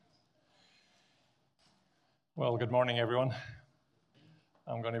Well, good morning, everyone.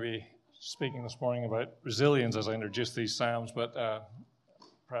 I'm going to be speaking this morning about resilience as I introduce these Psalms, but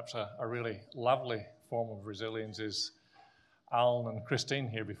perhaps a really lovely form of resilience is Alan and Christine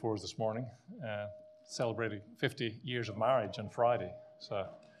here before us this morning, celebrating 50 years of marriage on Friday. So,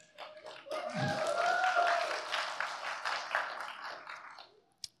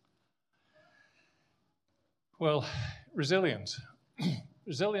 well, resilience.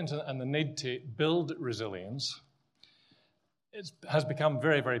 Resilience and the need to build resilience has become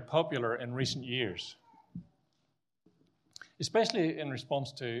very, very popular in recent years, especially in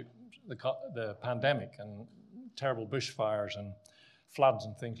response to the pandemic and terrible bushfires and floods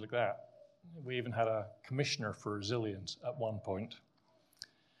and things like that. We even had a commissioner for resilience at one point.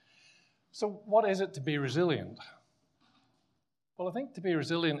 So what is it to be resilient? Well, I think to be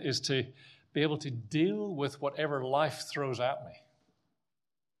resilient is to be able to deal with whatever life throws at me.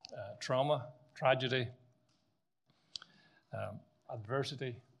 Trauma, tragedy,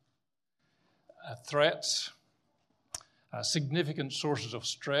 adversity, threats, significant sources of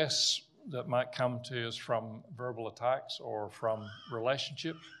stress that might come to us from verbal attacks or from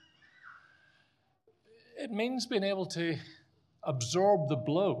relationship. It means being able to absorb the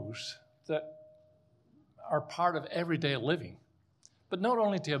blows that are part of everyday living, but not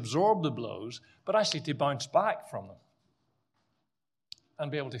only to absorb the blows, but actually to bounce back from them and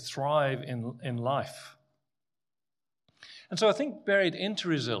be able to thrive in life. And so I think buried into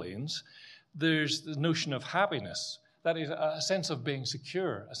resilience, there's the notion of happiness. That is a sense of being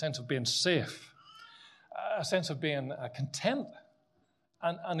secure, a sense of being safe, a sense of being content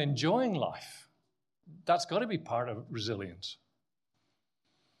and enjoying life. That's got to be part of resilience.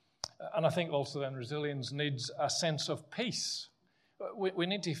 And I think also then resilience needs a sense of peace. We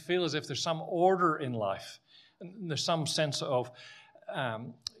need to feel as if there's some order in life, and there's some sense of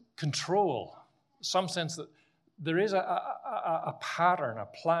control, some sense that there is a pattern, a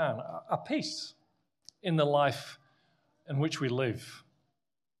plan, a peace in the life in which we live,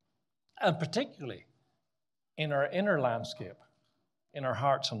 and particularly in our inner landscape, in our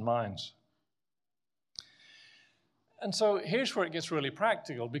hearts and minds. And so here's where it gets really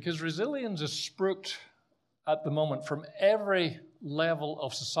practical, because resilience is spruiked at the moment from every level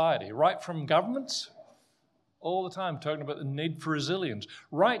of society, right from governments, all the time talking about the need for resilience,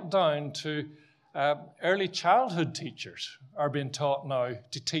 right down to early childhood teachers are being taught now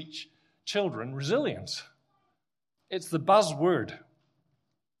to teach children resilience. It's the buzzword.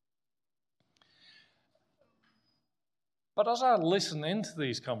 But as I listen into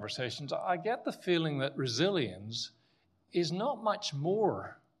these conversations, I get the feeling that resilience is not much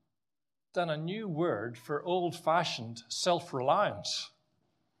more than a new word for old-fashioned self-reliance.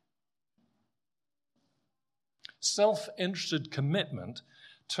 Self-interested commitment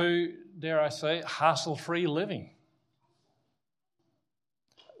to, dare I say, hassle-free living.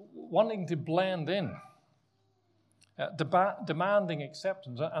 Wanting to blend in, demanding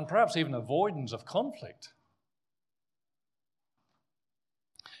acceptance, and perhaps even avoidance of conflict.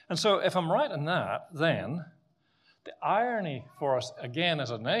 And so if I'm right in that, then the irony for us, again, as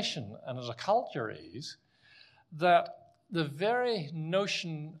a nation and as a culture is that the very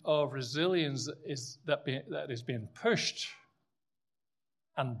notion of resilience that is being pushed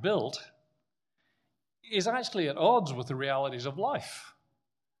and built is actually at odds with the realities of life.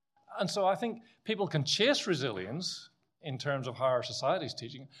 And so I think people can chase resilience in terms of how our society is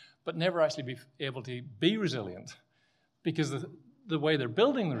teaching, but never actually be able to be resilient because the way they're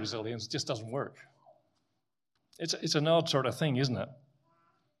building the resilience just doesn't work. It's an odd sort of thing, isn't it?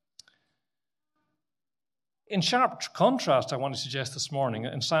 In sharp contrast, I want to suggest this morning,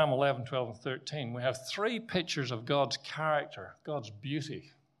 in Psalm 11, 12, and 13, we have three pictures of God's character, God's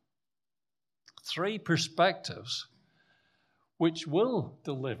beauty. Three perspectives which will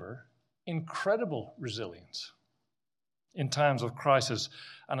deliver incredible resilience in times of crisis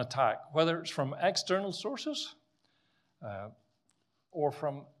and attack, whether it's from external sources or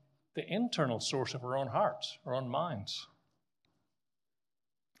from the internal source of our own hearts, our own minds.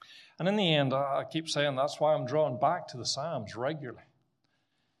 And in the end, I keep saying that's why I'm drawn back to the Psalms regularly.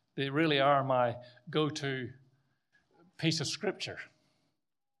 They really are my go-to piece of scripture.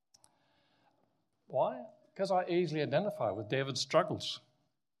 Why? Because I easily identify with David's struggles.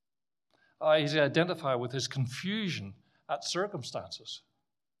 I easily identify with his confusion at circumstances.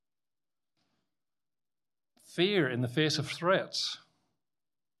 Fear in the face of threats.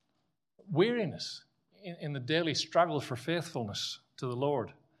 Weariness in the daily struggle for faithfulness to the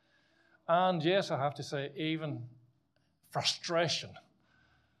Lord. And yes, I have to say, even frustration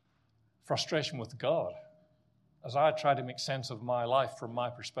with God, as I try to make sense of my life from my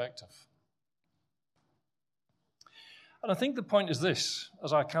perspective. And I think the point is this,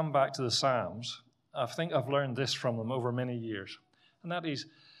 as I come back to the Psalms, I think I've learned this from them over many years, and that is,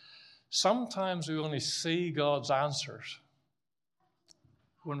 sometimes we only see God's answers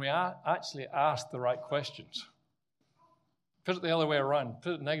when we actually ask the right questions. Put it the other way around,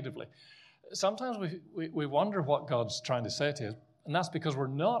 put it negatively. Sometimes we wonder what God's trying to say to us, and that's because we're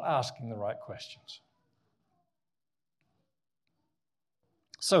not asking the right questions.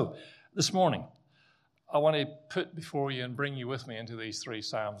 So, this morning, I want to put before you and bring you with me into these three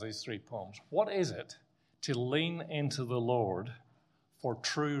Psalms, these three poems. What is it to lean into the Lord for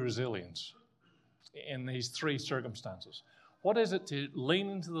true resilience in these three circumstances? What is it to lean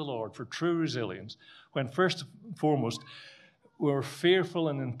into the Lord for true resilience when, first and foremost, we're fearful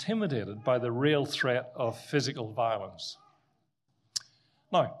and intimidated by the real threat of physical violence?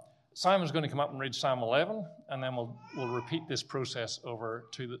 Now, Simon's going to come up and read Psalm 11, and then we'll repeat this process over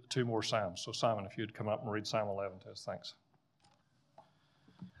to the two more Psalms. So, Simon, if you'd come up and read Psalm 11 to us, thanks.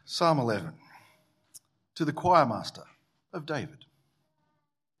 Psalm 11, to the choir master of David.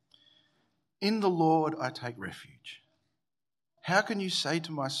 In the Lord I take refuge. How can you say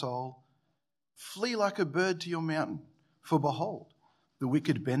to my soul, flee like a bird to your mountain? For behold, the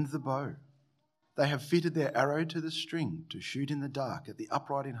wicked bend the bow. They have fitted their arrow to the string to shoot in the dark at the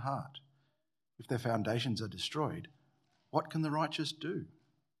upright in heart. If their foundations are destroyed, what can the righteous do?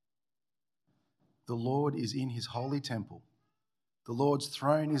 The Lord is in his holy temple. The Lord's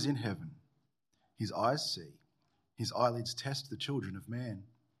throne is in heaven. His eyes see. His eyelids test the children of man.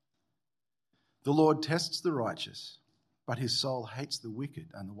 The Lord tests the righteous, but his soul hates the wicked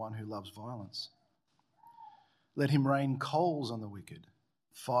and the one who loves violence. Let him rain coals on the wicked.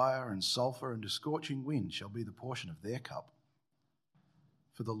 Fire and sulphur and a scorching wind shall be the portion of their cup.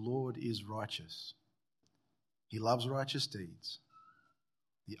 For the Lord is righteous. He loves righteous deeds.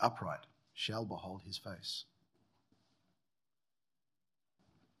 The upright shall behold his face.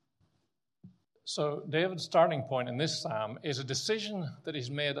 So David's starting point in this psalm is a decision that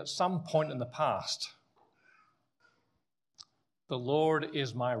he's made at some point in the past. The Lord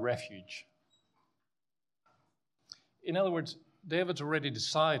is my refuge. In other words, David's already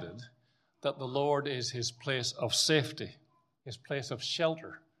decided that the Lord is his place of safety, his place of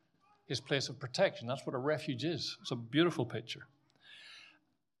shelter, his place of protection. That's what a refuge is. It's a beautiful picture.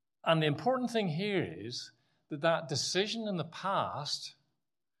 And the important thing here is that that decision in the past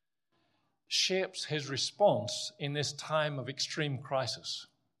shapes his response in this time of extreme crisis.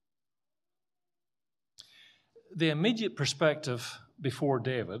 The immediate perspective before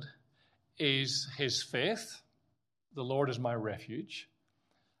David is his faith. The Lord is my refuge,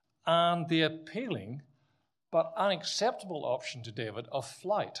 and the appealing but unacceptable option to David of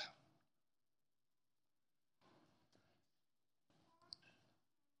flight.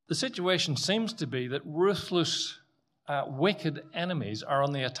 The situation seems to be that ruthless, wicked enemies are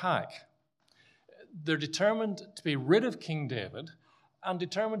on the attack. They're determined to be rid of King David and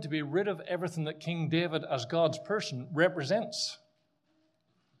determined to be rid of everything that King David as God's person represents.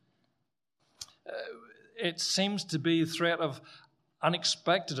 It seems to be the threat of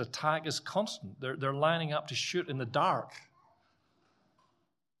unexpected attack is constant. They're lining up to shoot in the dark.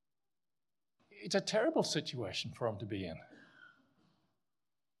 It's a terrible situation for him to be in.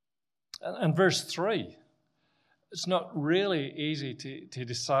 And verse 3, it's not really easy to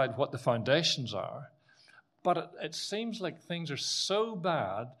decide what the foundations are, but it seems like things are so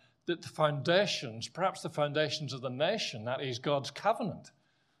bad that the foundations, perhaps the foundations of the nation, that is God's covenant,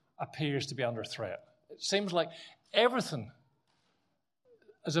 appears to be under threat. It seems like everything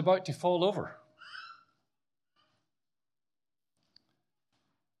is about to fall over.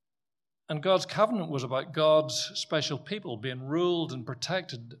 And God's covenant was about God's special people being ruled and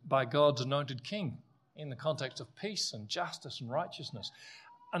protected by God's anointed king in the context of peace and justice and righteousness.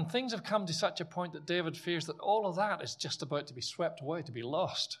 And things have come to such a point that David fears that all of that is just about to be swept away, to be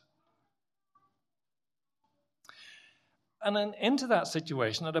lost. And then into that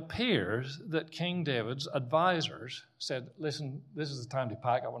situation, it appears that King David's advisors said, listen, this is the time to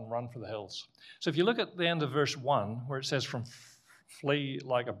pack up and run for the hills. So if you look at the end of verse 1, where it says from flee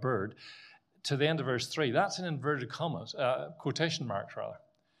like a bird, to the end of verse 3, that's in inverted commas, quotation marks rather.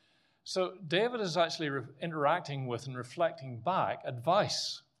 So David is actually interacting with and reflecting back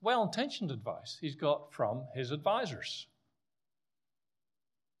advice, well-intentioned advice he's got from his advisors.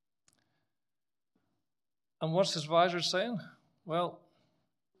 And what's his advisor saying? Well,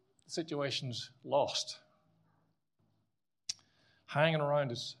 the situation's lost. Hanging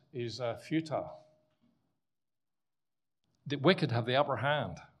around is futile. The wicked have the upper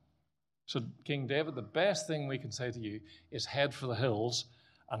hand. So, King David, the best thing we can say to you is head for the hills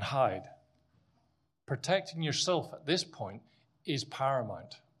and hide. protecting yourself at this point is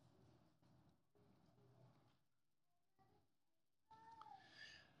paramount.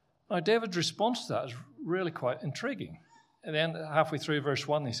 Now, David's response to that is really quite intriguing. And then halfway through verse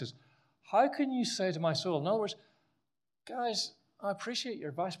 1, he says, how can you say to my soul? In other words, guys, I appreciate your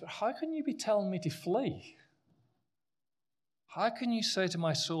advice, but how can you be telling me to flee? How can you say to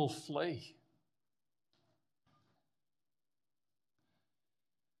my soul, flee?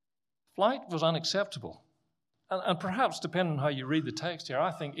 Flight was unacceptable. And perhaps, depending on how you read the text here, I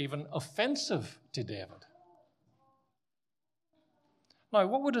think even offensive to David. Now,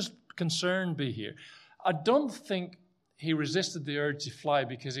 what would his concern be here? I don't think he resisted the urge to fly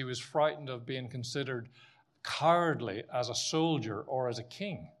because he was frightened of being considered cowardly as a soldier or as a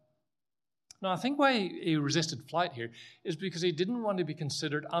king. No, I think why he resisted flight here is because he didn't want to be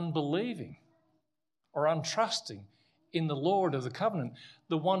considered unbelieving or untrusting in the Lord of the covenant,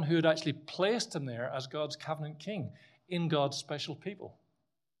 the one who had actually placed him there as God's covenant king, in God's special people.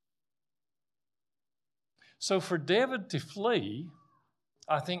 So for David to flee,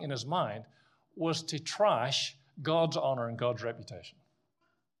 I think in his mind, was to trash God's honor and God's reputation.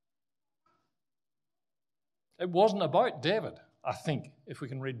 It wasn't about David, I think, if we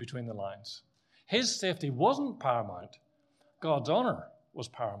can read between the lines. His safety wasn't paramount. God's honor was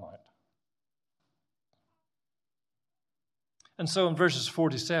paramount. And so in verses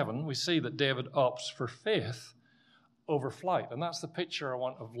 47, we see that David opts for faith over flight. And that's the picture I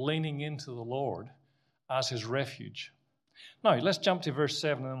want of leaning into the Lord as his refuge. Now, let's jump to verse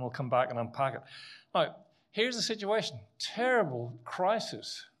 7 and then we'll come back and unpack it. Now, here's the situation. Terrible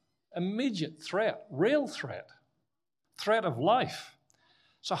crisis. Immediate threat. Real threat. Threat of life.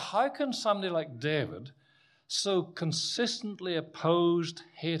 So how can somebody like David, so consistently opposed,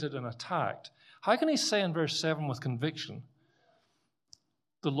 hated, and attacked, how can he say in verse 7 with conviction,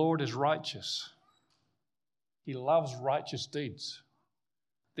 the Lord is righteous. He loves righteous deeds.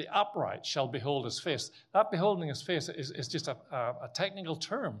 The upright shall behold his face. That beholding his face is just a technical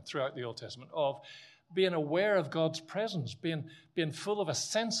term throughout the Old Testament of being aware of God's presence, being full of a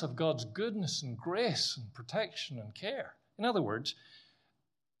sense of God's goodness and grace and protection and care. In other words,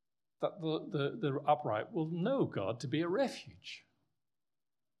 that the upright will know God to be a refuge.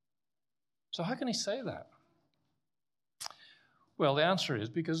 So how can he say that? Well, the answer is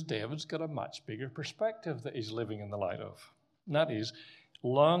because David's got a much bigger perspective that he's living in the light of. And that is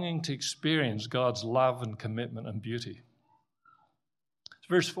longing to experience God's love and commitment and beauty.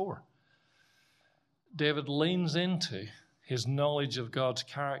 Verse 4. David leans into his knowledge of God's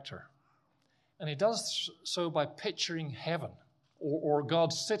character. And he does so by picturing heaven, or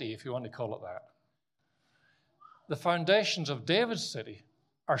God's city, if you want to call it that. The foundations of David's city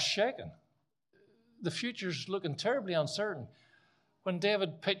are shaken. The future's looking terribly uncertain. When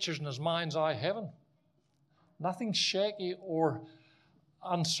David pictures in his mind's eye heaven, nothing shaky or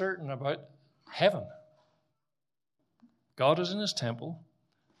uncertain about heaven. God is in his temple.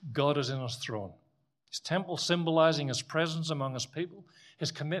 God is in his throne. His temple symbolizing his presence among his people,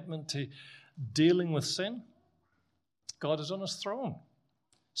 his commitment to dealing with sin. God is on his throne,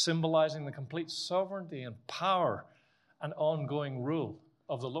 symbolizing the complete sovereignty and power and ongoing rule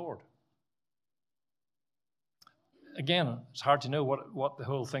of the Lord. Again, it's hard to know what the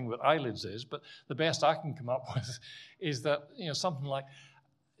whole thing with eyelids is, but the best I can come up with is that, something like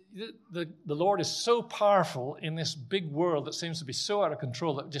the Lord is so powerful in this big world that seems to be so out of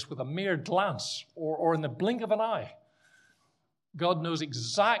control that just with a mere glance or in the blink of an eye, God knows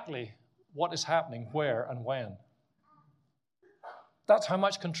exactly what is happening, where and when. That's how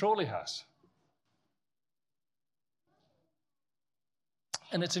much control he has.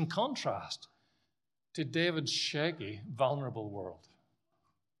 And it's in contrast to David's shaky, vulnerable world.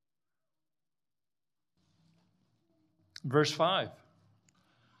 Verse 5.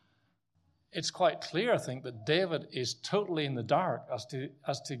 It's quite clear, I think, that David is totally in the dark as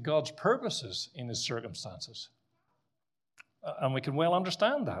to God's purposes in his circumstances. And we can well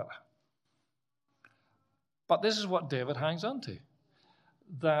understand that. But this is what David hangs on to,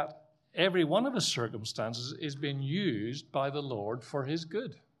 that every one of his circumstances is being used by the Lord for his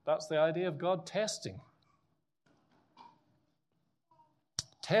good. That's the idea of God testing.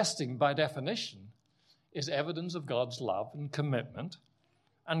 Testing, by definition, is evidence of God's love and commitment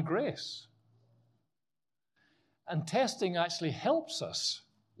and grace. And testing actually helps us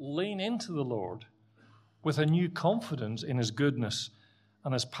lean into the Lord with a new confidence in his goodness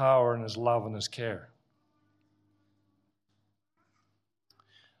and his power and his love and his care.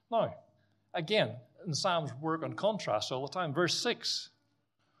 Now, again, the Psalms work on contrast all the time. Verse 6.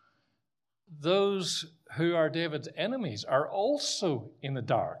 Those who are David's enemies are also in the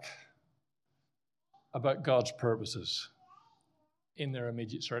dark. about God's purposes in their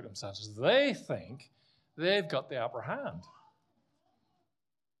immediate circumstances. They think they've got the upper hand.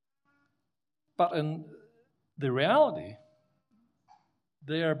 But in the reality,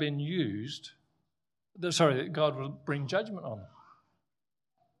 they are being used, God will bring judgment on them.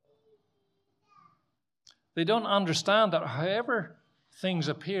 They don't understand that however things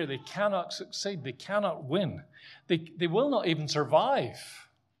appear, they cannot succeed, they cannot win. They will not even survive.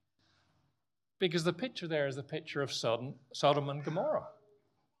 Because the picture there is the picture of Sodom and Gomorrah.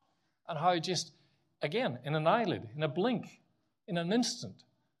 And how just, again, in an eyelid, in a blink, in an instant,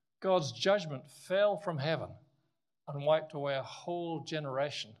 God's judgment fell from heaven and wiped away a whole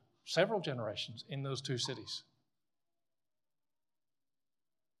generation, several generations in those two cities.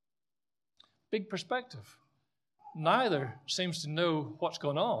 Big perspective. Neither seems to know what's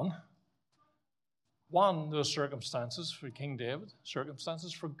going on. One, those circumstances for King David,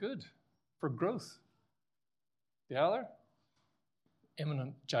 circumstances for good, for growth. The other,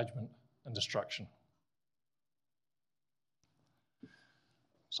 imminent judgment and destruction.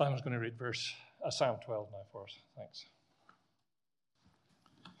 Simon's going to read Psalm 12 now for us. Thanks.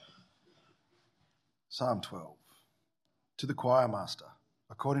 Psalm 12. To the choir master,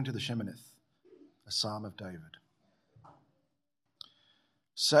 according to the Sheminith, a psalm of David.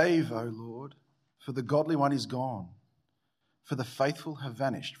 Save, O Lord, for the godly one is gone, for the faithful have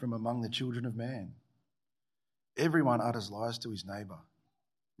vanished from among the children of man. Everyone utters lies to his neighbour.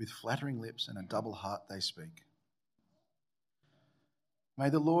 With flattering lips and a double heart they speak. May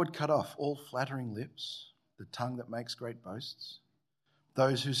the Lord cut off all flattering lips, the tongue that makes great boasts.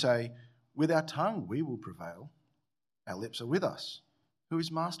 Those who say, with our tongue we will prevail. Our lips are with us. Who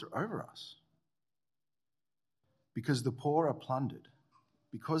is master over us? Because the poor are plundered,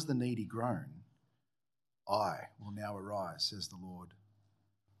 because the needy groan, I will now arise, says the Lord.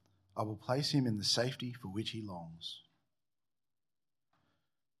 I will place him in the safety for which he longs.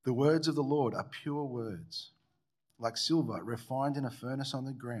 The words of the Lord are pure words, like silver refined in a furnace on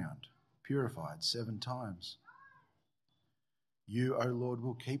the ground, purified 7 times. You, O Lord,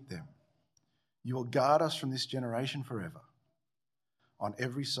 will keep them. You will guard us from this generation forever. On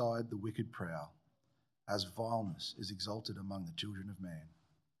every side the wicked prowl, as vileness is exalted among the children of man.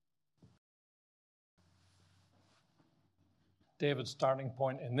 David's starting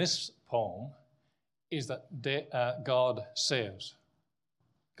point in this poem is that God saves.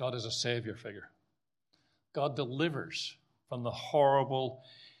 God is a savior figure. God delivers from the horrible,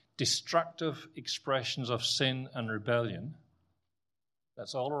 destructive expressions of sin and rebellion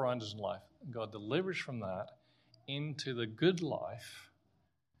that's all around us in life. God delivers from that into the good life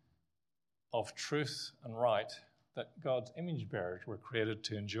of truth and right that God's image bearers were created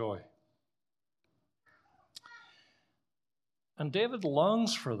to enjoy. And David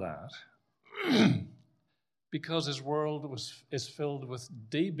longs for that because his world is filled with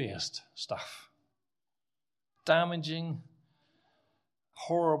debased stuff. Damaging,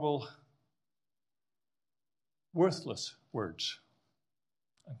 horrible, worthless words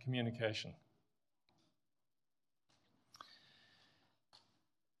and communication.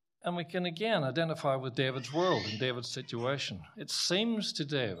 And we can again identify with David's world and David's situation. It seems to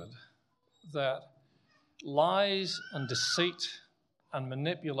David that lies and deceit and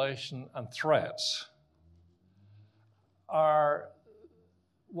manipulation and threats are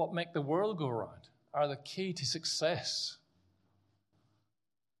what make the world go round, are the key to success.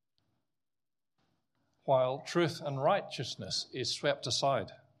 While truth and righteousness is swept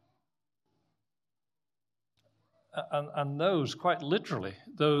aside. And those, quite literally,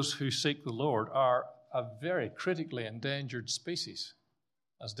 those who seek the Lord are a very critically endangered species,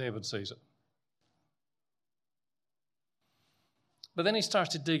 as David sees it. But then he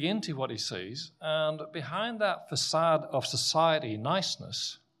starts to dig into what he sees, and behind that facade of society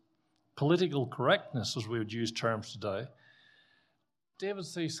niceness, political correctness, as we would use terms today, David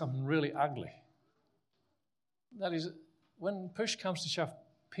sees something really ugly. That is, when push comes to shove,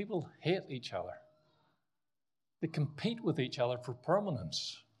 people hate each other. They compete with each other for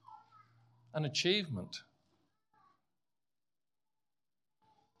permanence and achievement.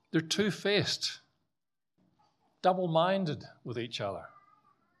 They're two-faced, double-minded with each other,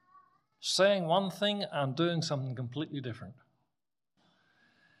 saying one thing and doing something completely different.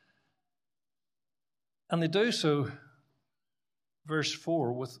 And they do so, verse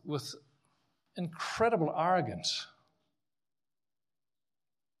 4, with incredible arrogance,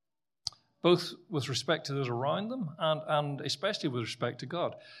 both with respect to those around them and especially with respect to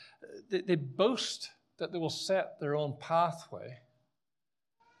God. They boast that they will set their own pathway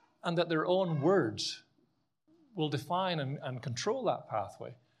and that their own words will define and control that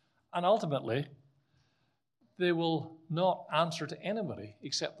pathway. And ultimately, they will not answer to anybody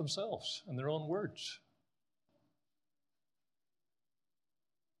except themselves and their own words.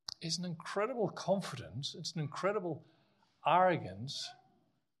 It's an incredible confidence. It's an incredible arrogance.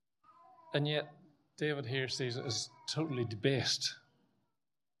 And yet, David here sees it as totally debased.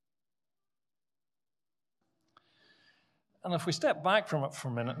 And if we step back from it for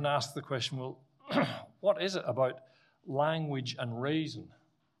a minute and ask the question, well, what is it about language and reason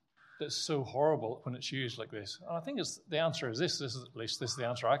that's so horrible when it's used like this? And I think the answer is this. This is the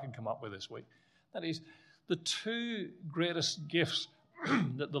answer I can come up with this week. That is, the two greatest gifts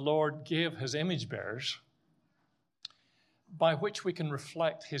that the Lord gave his image bearers by which we can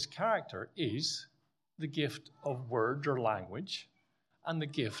reflect his character is the gift of words or language and the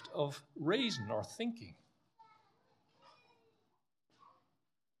gift of reason or thinking.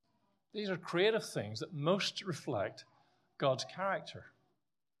 These are creative things that most reflect God's character.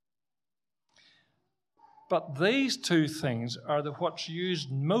 But these two things are what's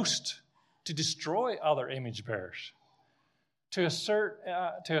used most to destroy other image bearers, to assert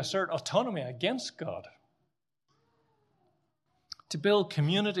autonomy against God, to build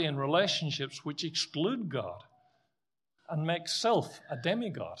community and relationships which exclude God and make self a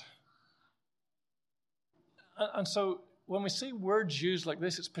demigod. And so when we see words used like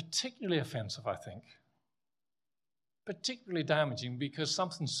this, it's particularly offensive, I think. Particularly damaging because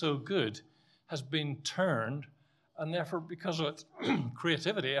something so good has been turned, and therefore because of its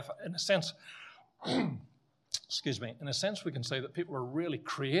creativity, in a sense, in a sense we can say that people are really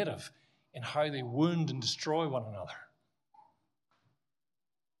creative in how they wound and destroy one another.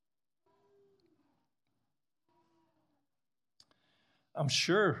 I'm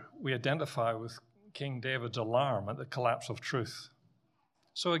sure we identify with King David's alarm at the collapse of truth.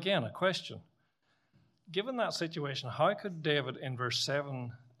 So again, a question. Given that situation, how could David in verse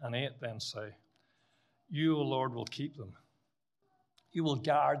 7 and 8 then say, "You, O Lord, will keep them. You will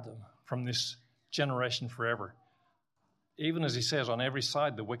guard them from this generation forever." Even as he says, on every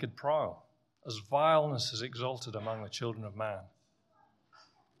side the wicked prowl, as vileness is exalted among the children of man.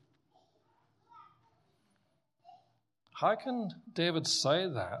 How can David say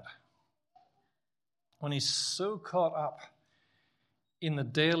that when he's so caught up in the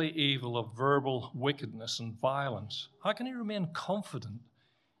daily evil of verbal wickedness and violence? How can he remain confident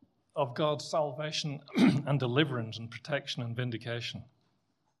of God's salvation and deliverance and protection and vindication?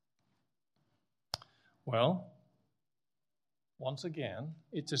 Well, once again,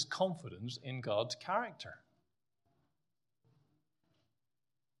 it's his confidence in God's character.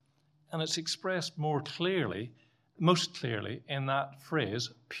 And it's expressed most clearly in that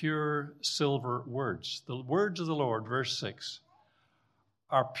phrase, pure silver words. The words of the Lord, verse 6,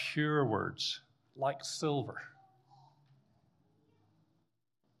 are pure words, like silver.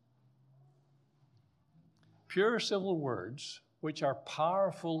 Pure silver words, which are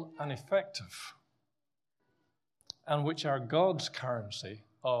powerful and effective, and which are God's currency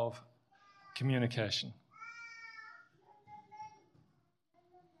of communication.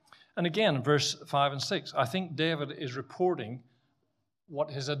 And again, verse 5 and 6, I think David is reporting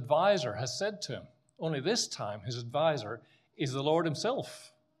what his advisor has said to him. Only this time, his advisor is the Lord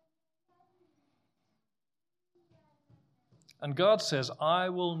himself. And God says, I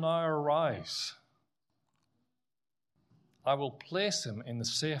will now arise. I will place him in the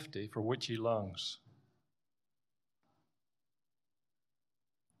safety for which he longs.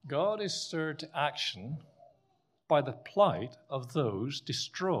 God is stirred to action by the plight of those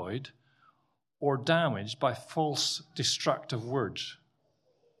destroyed or damaged by false, destructive words.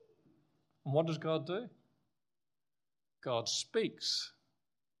 And what does God do? God speaks.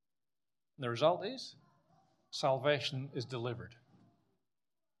 And the result is salvation is delivered.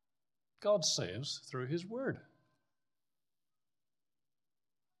 God saves through his word.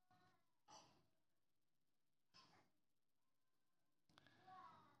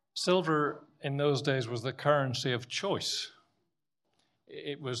 Silver in those days was the currency of choice.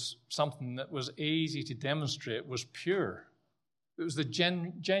 It was something that was easy to demonstrate, was pure. It was the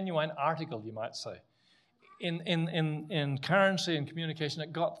genuine article, you might say. In currency and communication,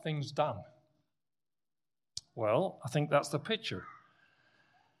 it got things done. Well, I think that's the picture.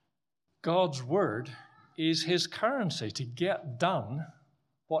 God's word is his currency to get done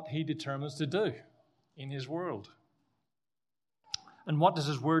what he determines to do in his world. And what does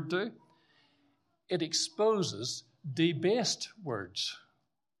his word do? It exposes debased words,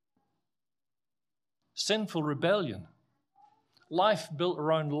 sinful rebellion, life built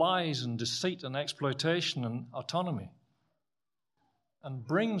around lies and deceit and exploitation and autonomy, and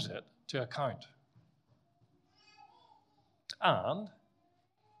brings it to account. And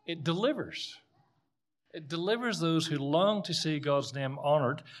it delivers. It delivers those who long to see God's name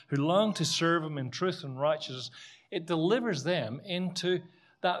honored, who long to serve Him in truth and righteousness. It delivers them into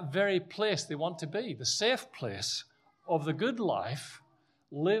that very place they want to be, the safe place of the good life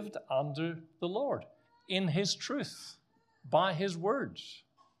lived under the Lord, in His truth, by His words.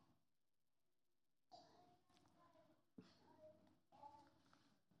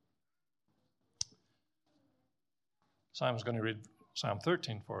 Simon's going to read Psalm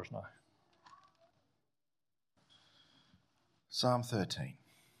 13 for us now. Psalm 13.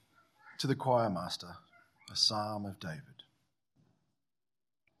 To the choir master, a psalm of David.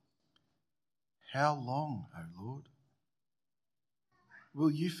 How long, O Lord, will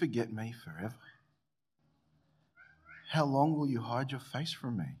you forget me forever? How long will you hide your face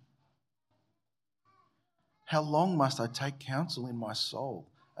from me? How long must I take counsel in my soul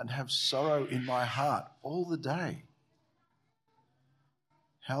and have sorrow in my heart all the day?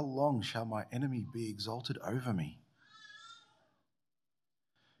 How long shall my enemy be exalted over me?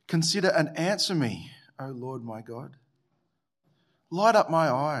 Consider and answer me, O Lord my God. Light up my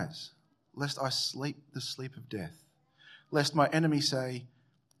eyes, lest I sleep the sleep of death, lest my enemy say,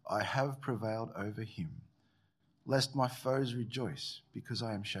 I have prevailed over him, lest my foes rejoice because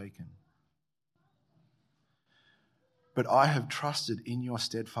I am shaken. But I have trusted in your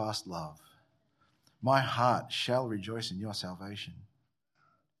steadfast love. My heart shall rejoice in your salvation.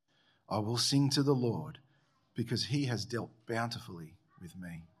 I will sing to the Lord because he has dealt bountifully with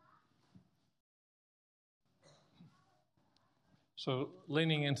me. So,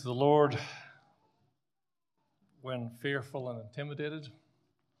 leaning into the Lord when fearful and intimidated,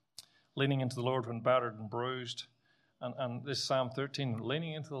 leaning into the Lord when battered and bruised, and this Psalm 13,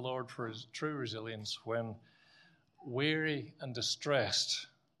 leaning into the Lord for his true resilience when weary and distressed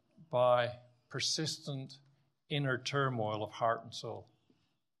by persistent inner turmoil of heart and soul.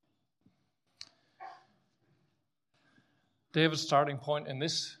 David's starting point in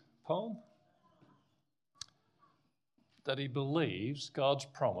this poem, that he believes God's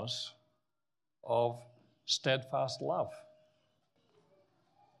promise of steadfast love.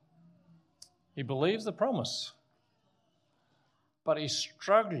 He believes the promise, but he's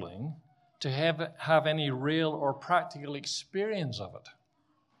struggling to have any real or practical experience of it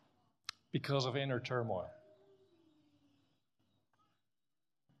because of inner turmoil.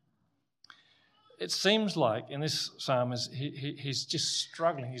 It seems like in this psalm he's just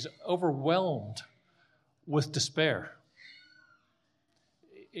struggling. He's overwhelmed with despair.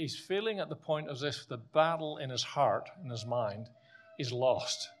 He's feeling at the point as if the battle in his heart, in his mind, is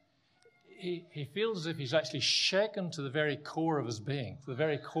lost. He feels as if he's actually shaken to the very core of his being, to the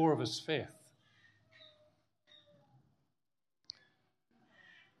very core of his faith.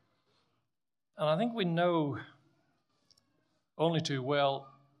 And I think we know only too well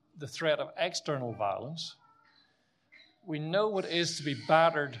the threat of external violence. We know what it is to be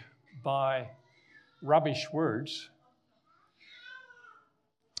battered by rubbish words.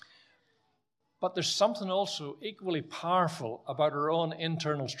 But there's something also equally powerful about our own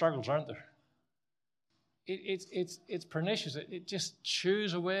internal struggles, aren't there? It's pernicious. It just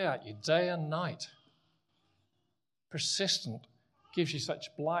chews away at you day and night. Persistent, gives you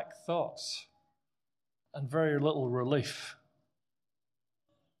such black thoughts and very little relief.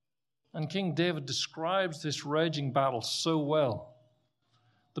 And King David describes this raging battle so well.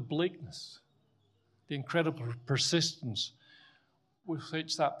 The bleakness, the incredible persistence with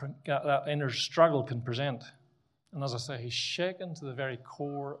which that inner struggle can present. And as I say, he's shaken to the very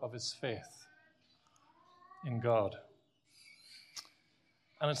core of his faith in God.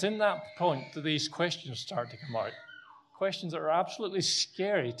 And it's in that point that these questions start to come out. Questions that are absolutely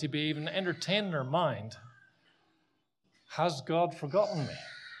scary to be even entertained in our mind. Has God forgotten me?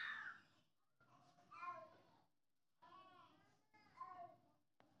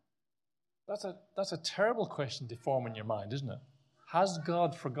 That's a terrible question to form in your mind, isn't it? Has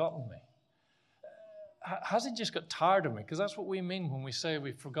God forgotten me? Has he just got tired of me? Because that's what we mean when we say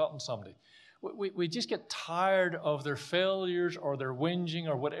we've forgotten somebody. We just get tired of their failures or their whinging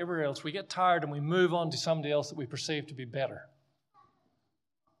or whatever else. We get tired and we move on to somebody else that we perceive to be better.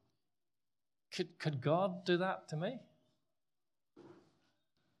 Could God do that to me?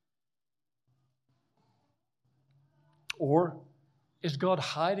 Or is God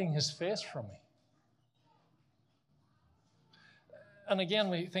hiding his face from me? And again,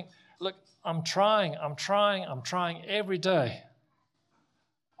 we think, look, I'm trying every day.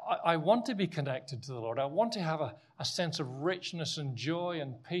 I want to be connected to the Lord. I want to have a sense of richness and joy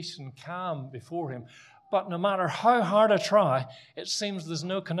and peace and calm before him. But no matter how hard I try, it seems there's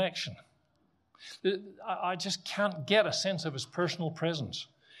no connection. I just can't get a sense of his personal presence.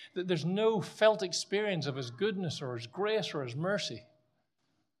 That there's no felt experience of his goodness or his grace or his mercy.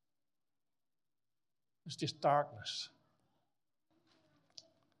 It's just darkness.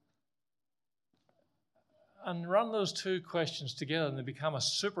 And run those two questions together and they become a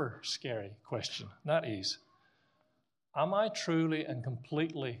super scary question. That is, am I truly and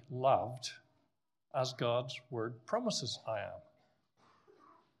completely loved as God's word promises I am?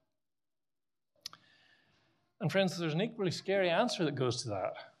 And friends, there's an equally scary answer that goes to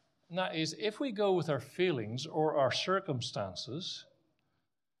that. And that is, if we go with our feelings or our circumstances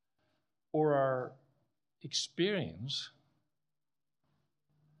or our experience,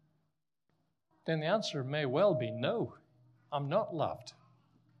 then the answer may well be no, I'm not loved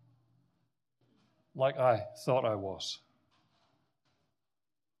like I thought I was.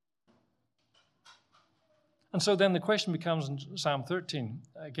 And so then the question becomes in Psalm 13.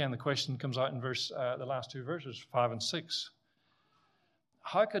 Again, the question comes out in the last two verses, 5 and 6.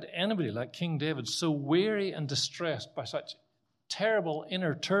 How could anybody like King David, so weary and distressed by such terrible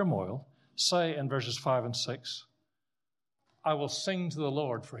inner turmoil, say in verses 5 and 6, I will sing to the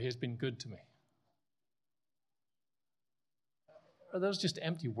Lord, for he has been good to me? Are those just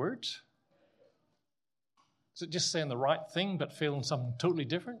empty words? Is it just saying the right thing but feeling something totally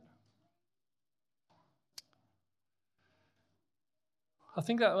different? I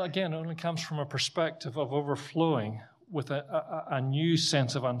think that, again, only comes from a perspective of overflowing with a new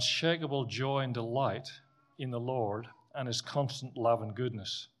sense of unshakable joy and delight in the Lord and his constant love and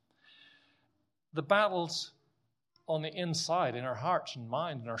goodness. The battle's on the inside, in our hearts and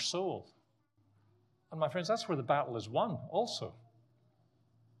mind and our soul. And my friends, that's where the battle is won also.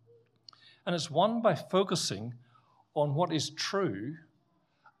 And it's won by focusing on what is true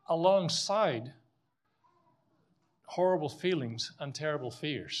alongside horrible feelings and terrible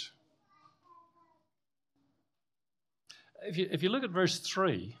fears. If you look at verse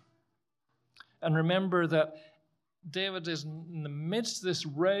 3 and remember that David is in the midst of this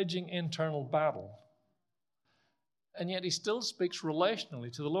raging internal battle, and yet he still speaks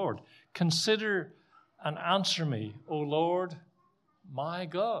relationally to the Lord. Consider and answer me, O Lord, my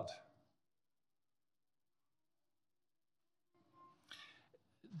God.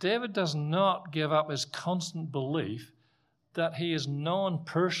 David does not give up his constant belief that he is known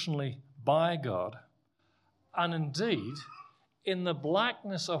personally by God. And indeed, in the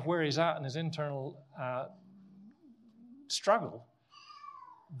blackness of where he's at in his internal struggle,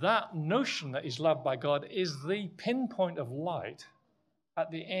 that notion that he's loved by God is the pinpoint of light at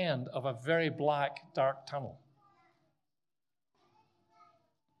the end of a very black, dark tunnel.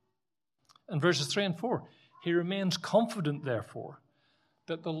 In verses 3 and 4, he remains confident, therefore,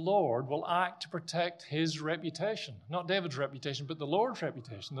 that the Lord will act to protect his reputation. Not David's reputation, but the Lord's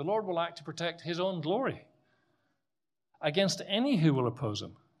reputation. The Lord will act to protect his own glory against any who will oppose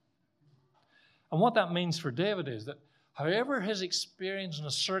him. And what that means for David is that however his experience and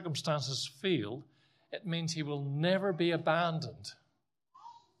his circumstances feel, it means he will never be abandoned.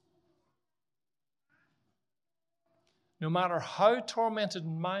 No matter how tormented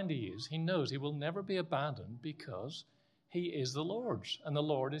in mind he is, he knows he will never be abandoned because he is the Lord's, and the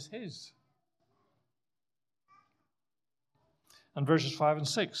Lord is his. And verses 5 and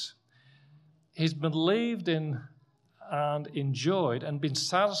 6. He's believed in and enjoyed and been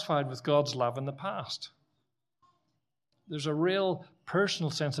satisfied with God's love in the past. There's a real personal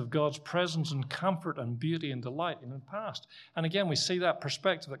sense of God's presence and comfort and beauty and delight in the past. And again, we see that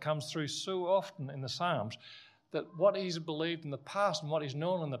perspective that comes through so often in the Psalms, that what he's believed in the past and what he's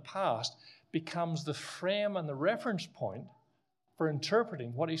known in the past becomes the frame and the reference point for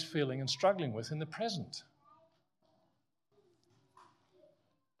interpreting what he's feeling and struggling with in the present.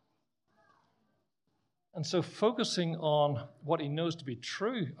 And so focusing on what he knows to be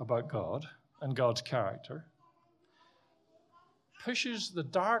true about God and God's character pushes the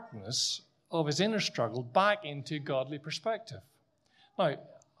darkness of his inner struggle back into godly perspective. Now,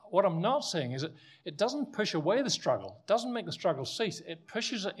 what I'm not saying is that it doesn't push away the struggle, it doesn't make the struggle cease, it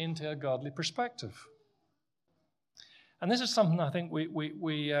pushes it into a godly perspective. And this is something I think we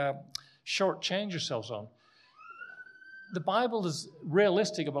shortchange ourselves on. The Bible is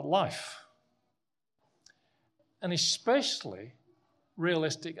realistic about life, and especially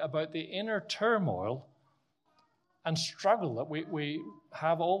realistic about the inner turmoil and struggle that we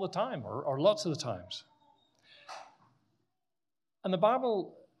have all the time, or lots of the times. And the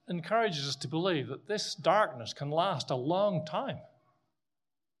Bible encourages us to believe that this darkness can last a long time.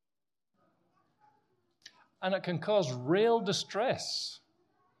 And it can cause real distress.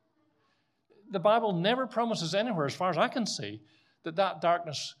 The Bible never promises anywhere, as far as I can see, that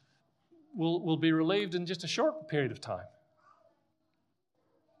darkness will be relieved in just a short period of time.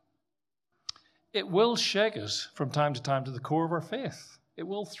 it will shake us from time to time to the core of our faith. It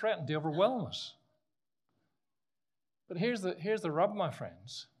will threaten to overwhelm us. But here's the rub, my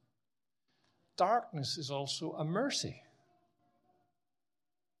friends. Darkness is also a mercy.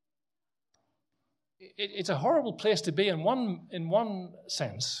 It's a horrible place to be in one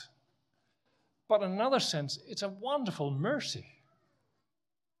sense, but in another sense, it's a wonderful mercy.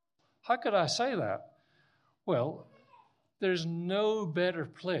 How could I say that? Well, there's no better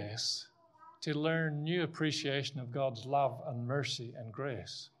place to learn new appreciation of God's love and mercy and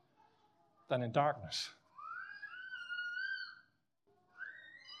grace than in darkness.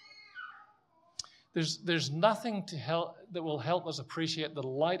 There's nothing that will help us appreciate the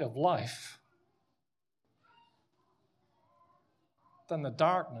light of life than the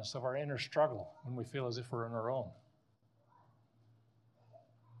darkness of our inner struggle when we feel as if we're on our own.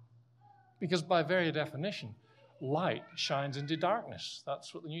 Because by very definition, light shines into darkness.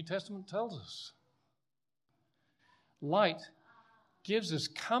 That's what the New Testament tells us. Light gives us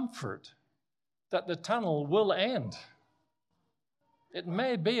comfort that the tunnel will end. It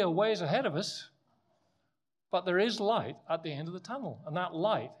may be a ways ahead of us, but there is light at the end of the tunnel. And that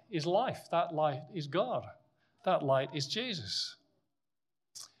light is life. That light is God. That light is Jesus.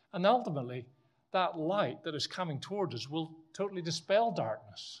 And ultimately, that light that is coming towards us will totally dispel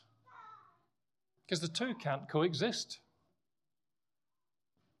darkness. Because the two can't coexist.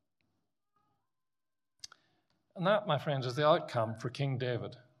 And that, my friends, is the outcome for King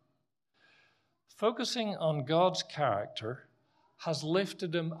David. Focusing on God's character has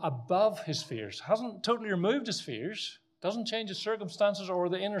lifted him above his fears. Hasn't totally removed his fears, doesn't change his circumstances or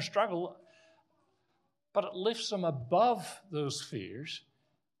the inner struggle, but it lifts him above those fears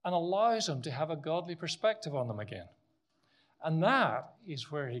and allows him to have a godly perspective on them again. And that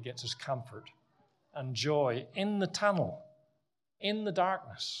is where he gets his comfort and joy in the tunnel, in the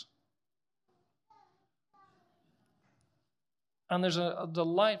darkness. And there's a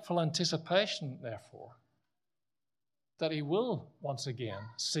delightful anticipation, therefore, that he will once again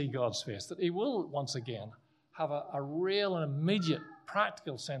see God's face, that he will once again have a real and immediate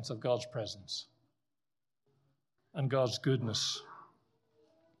practical sense of God's presence and God's goodness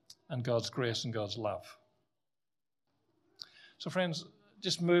and God's grace and God's love. So friends,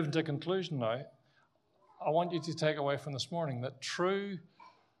 just moving to conclusion now, I want you to take away from this morning that true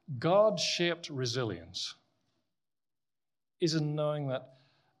God-shaped resilience is in knowing that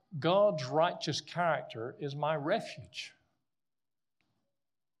God's righteous character is my refuge.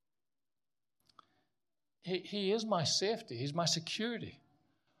 He is my safety. He's my security.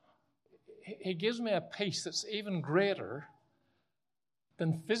 He gives me a peace that's even greater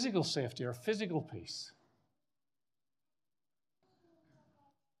than physical safety or physical peace.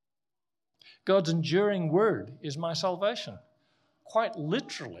 God's enduring word is my salvation. Quite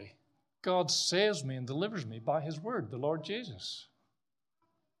literally, God saves me and delivers me by his word, the Lord Jesus.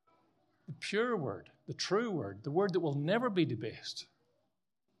 The pure word, the true word, the word that will never be debased.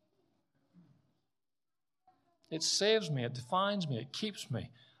 It saves me, it defines me, it keeps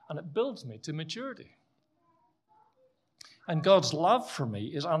me, and it builds me to maturity. And God's love for me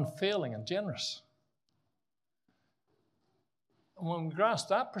is unfailing and generous. And when we grasp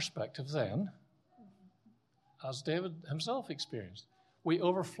that perspective, then, as David himself experienced, we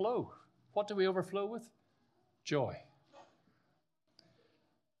overflow. What do we overflow with? Joy.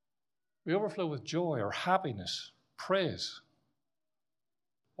 We overflow with joy or happiness, praise.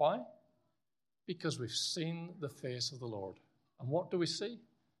 Why? Because we've seen the face of the Lord. And what do we see?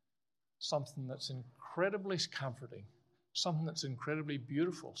 Something that's incredibly comforting, something that's incredibly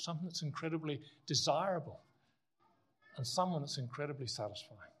beautiful, something that's incredibly desirable, and someone that's incredibly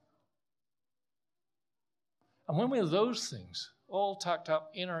satisfying. And when we have those things all tucked up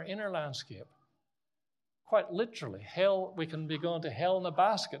in our inner landscape, quite literally, we can be going to hell in a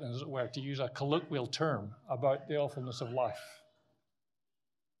basket, as it were, to use a colloquial term about the awfulness of life.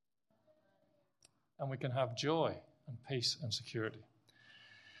 And we can have joy and peace and security.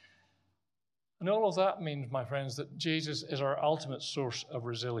 And all of that means, my friends, that Jesus is our ultimate source of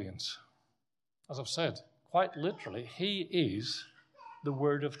resilience. As I've said, quite literally, he is the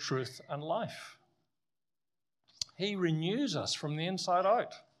word of truth and life. He renews us from the inside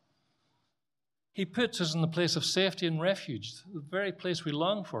out. He puts us in the place of safety and refuge, the very place we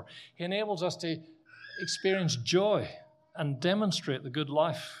long for. He enables us to experience joy and demonstrate the good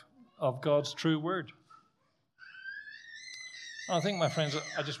life of God's true word. And I think, my friends,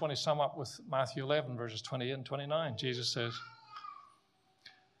 I just want to sum up with Matthew 11, verses 28 and 29. Jesus says,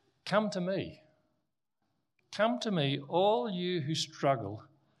 "Come to me, all you who struggle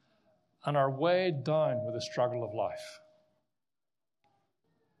and are weighed down with the struggle of life,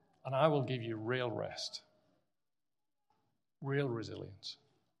 And I will give you real rest, real resilience.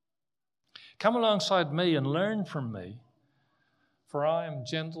 Come alongside me and learn from me, for I am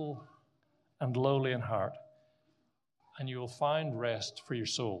gentle and lowly in heart, and you will find rest for your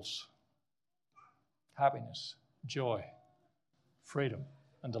souls, happiness, joy, freedom,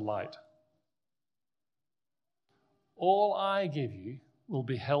 and delight. All I give you will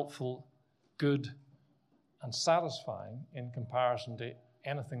be helpful, good, and satisfying in comparison to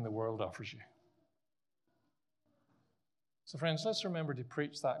anything the world offers you. So friends, let's remember to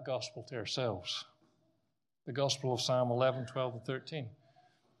preach that gospel to ourselves. The gospel of Psalm 11, 12, and 13,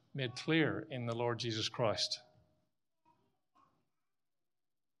 made clear in the Lord Jesus Christ.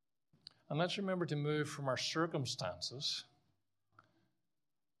 And let's remember to move from our circumstances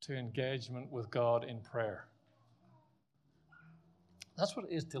to engagement with God in prayer. That's what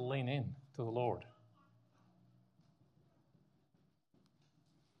it is to lean in to the Lord.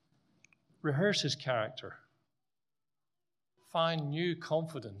 Rehearse his character. Find new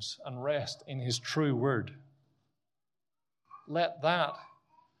confidence and rest in his true word. Let that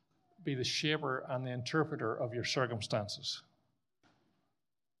be the shaper and the interpreter of your circumstances.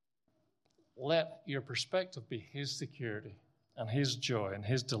 Let your perspective be his security and his joy and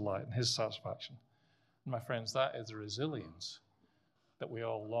his delight and his satisfaction. And my friends, that is the resilience that we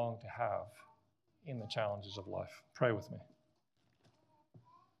all long to have in the challenges of life. Pray with me.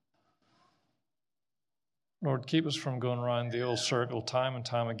 Lord, keep us from going around the old circle time and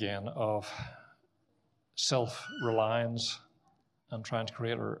time again of self-reliance and trying to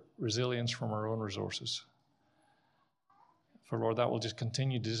create our resilience from our own resources. For Lord, that will just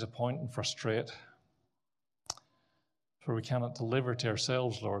continue to disappoint and frustrate. For we cannot deliver to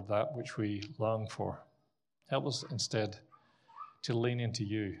ourselves, Lord, that which we long for. Help us instead to lean into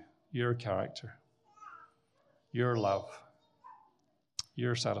you, your character, your love,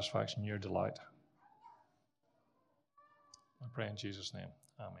 your satisfaction, your delight. I pray in Jesus' name.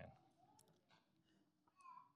 Amen.